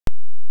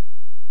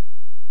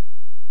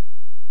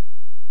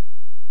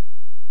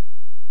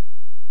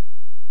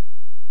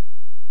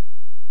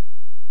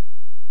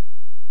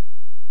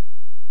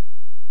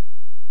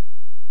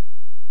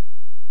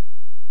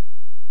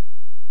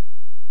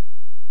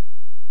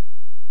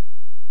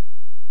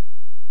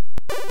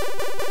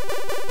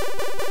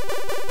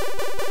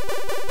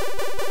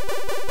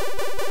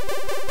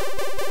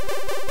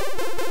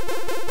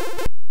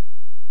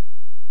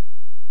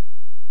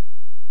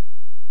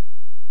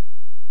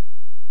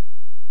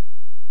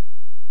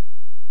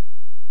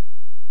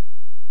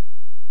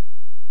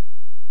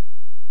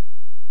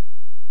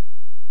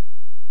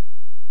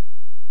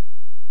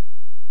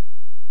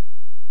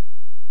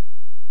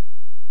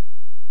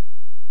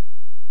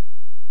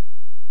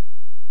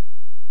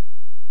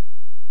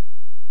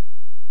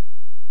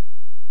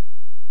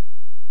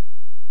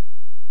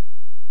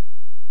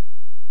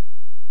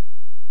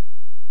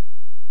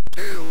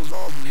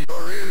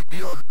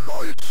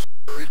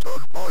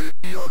Edited by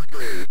Ian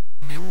Gray.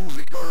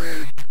 Music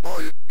arranged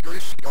by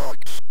Chris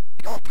Cox.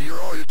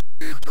 Copyright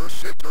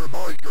Interceptor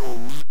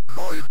Micros,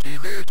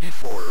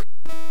 1984.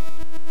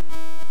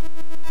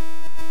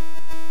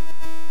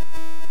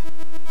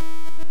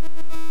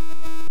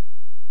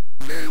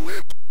 They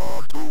leapt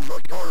onto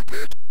the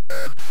carpet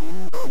and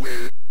flew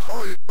away,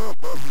 high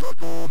above the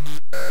domes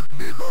and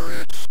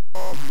minarets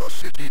of the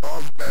city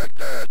of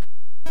Baghdad.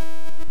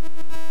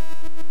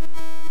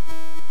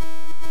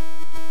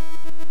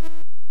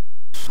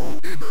 So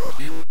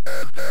Ibrahim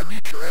and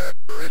Anitra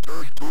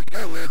returned to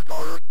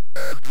Kalendar,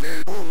 and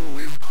they all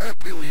lived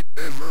happily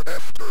ever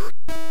after.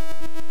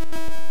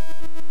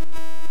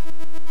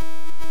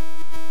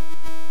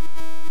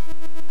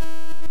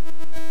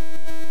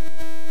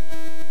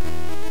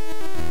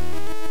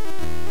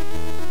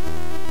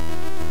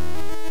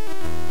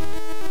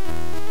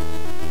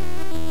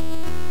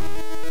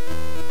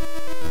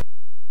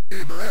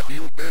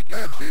 Ibrahim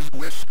began his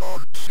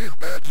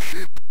Wisconsin-bed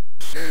ship,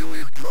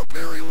 sailing the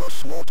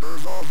perilous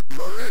waters of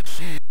the Red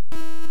Sea.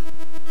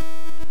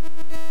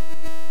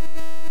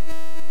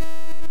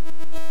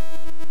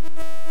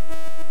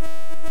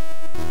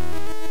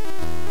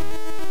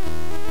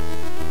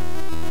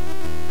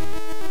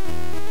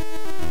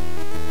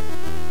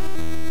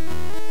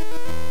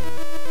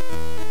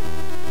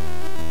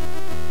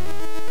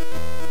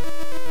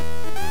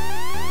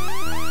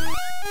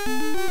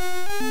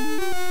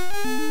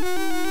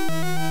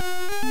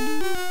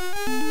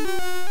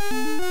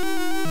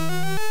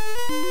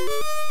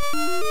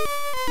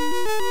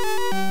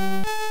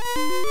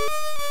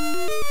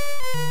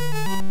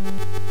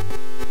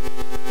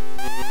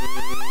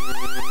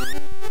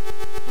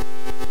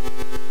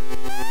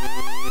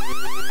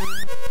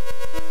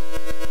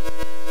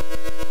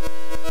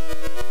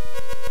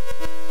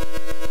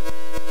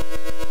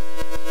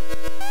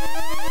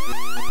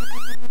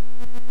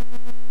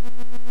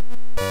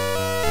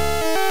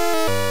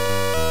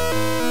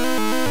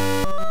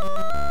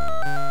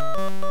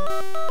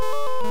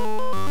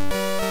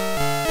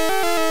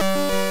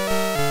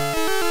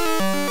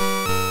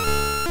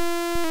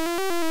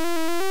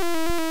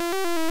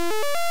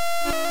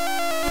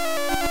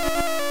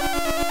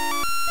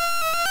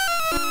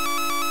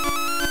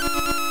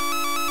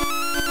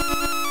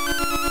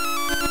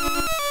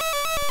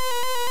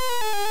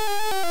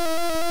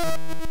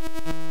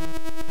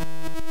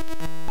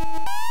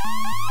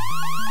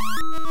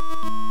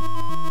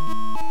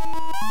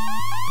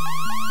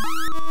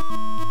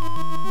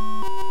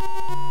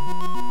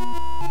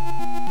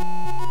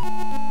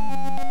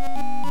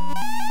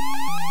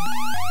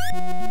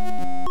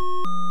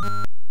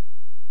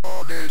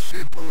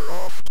 Simple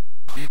raft,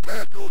 he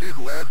paddled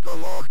inland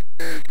along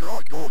a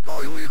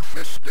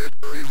crocodile-infested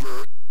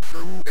river,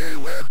 through a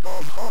land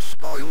of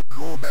hostile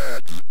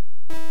nomads.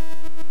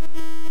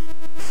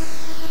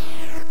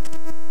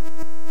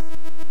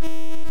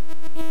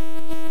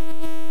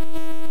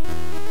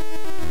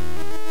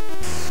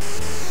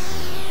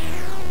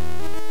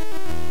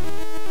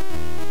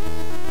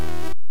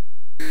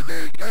 In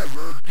a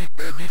cavern deep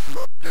beneath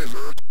the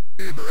desert,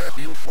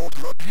 Ibrahim fought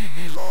the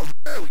genies of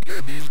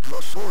Alchemies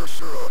the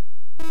sorcerer.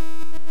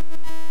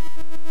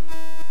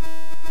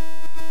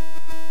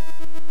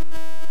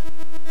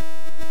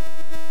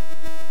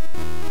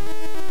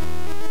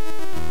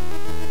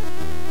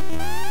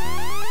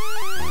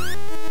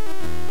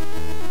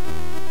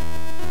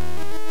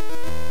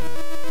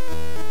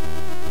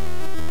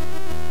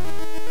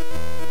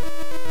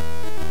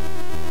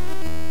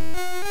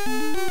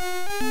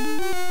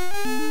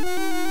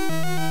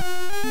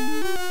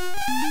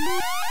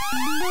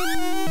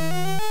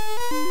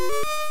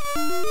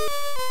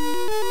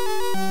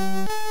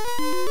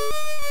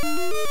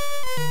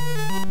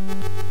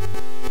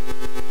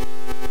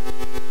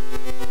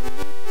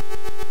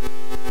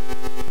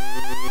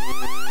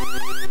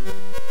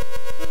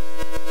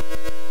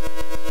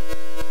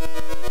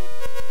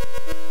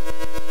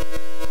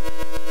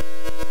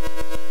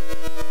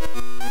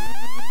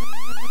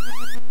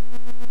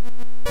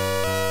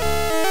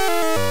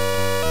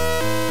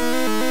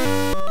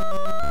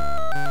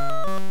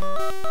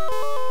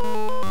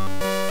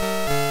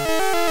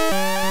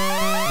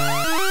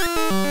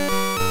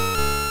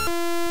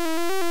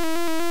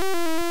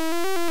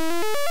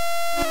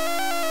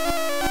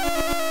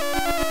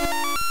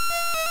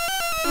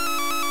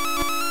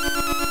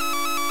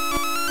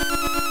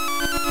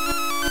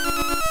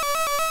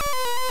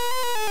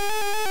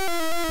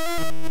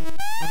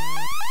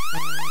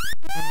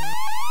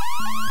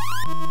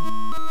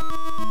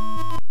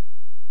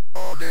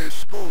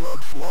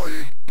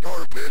 Flying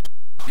carpet,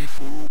 he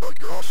flew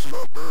across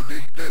the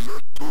burning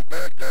desert to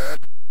Baghdad,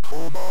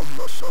 home of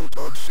the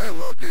Sultan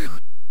Saladin.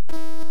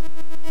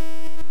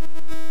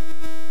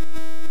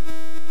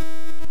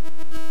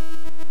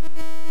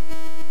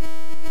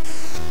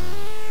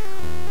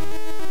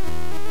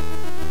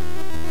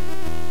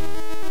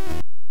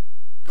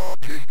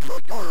 Dodging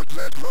the guards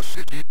at the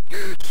city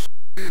gates,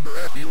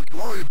 Ibrahim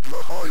climbed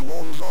the high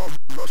walls of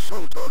the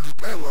Sultan's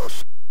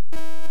palace.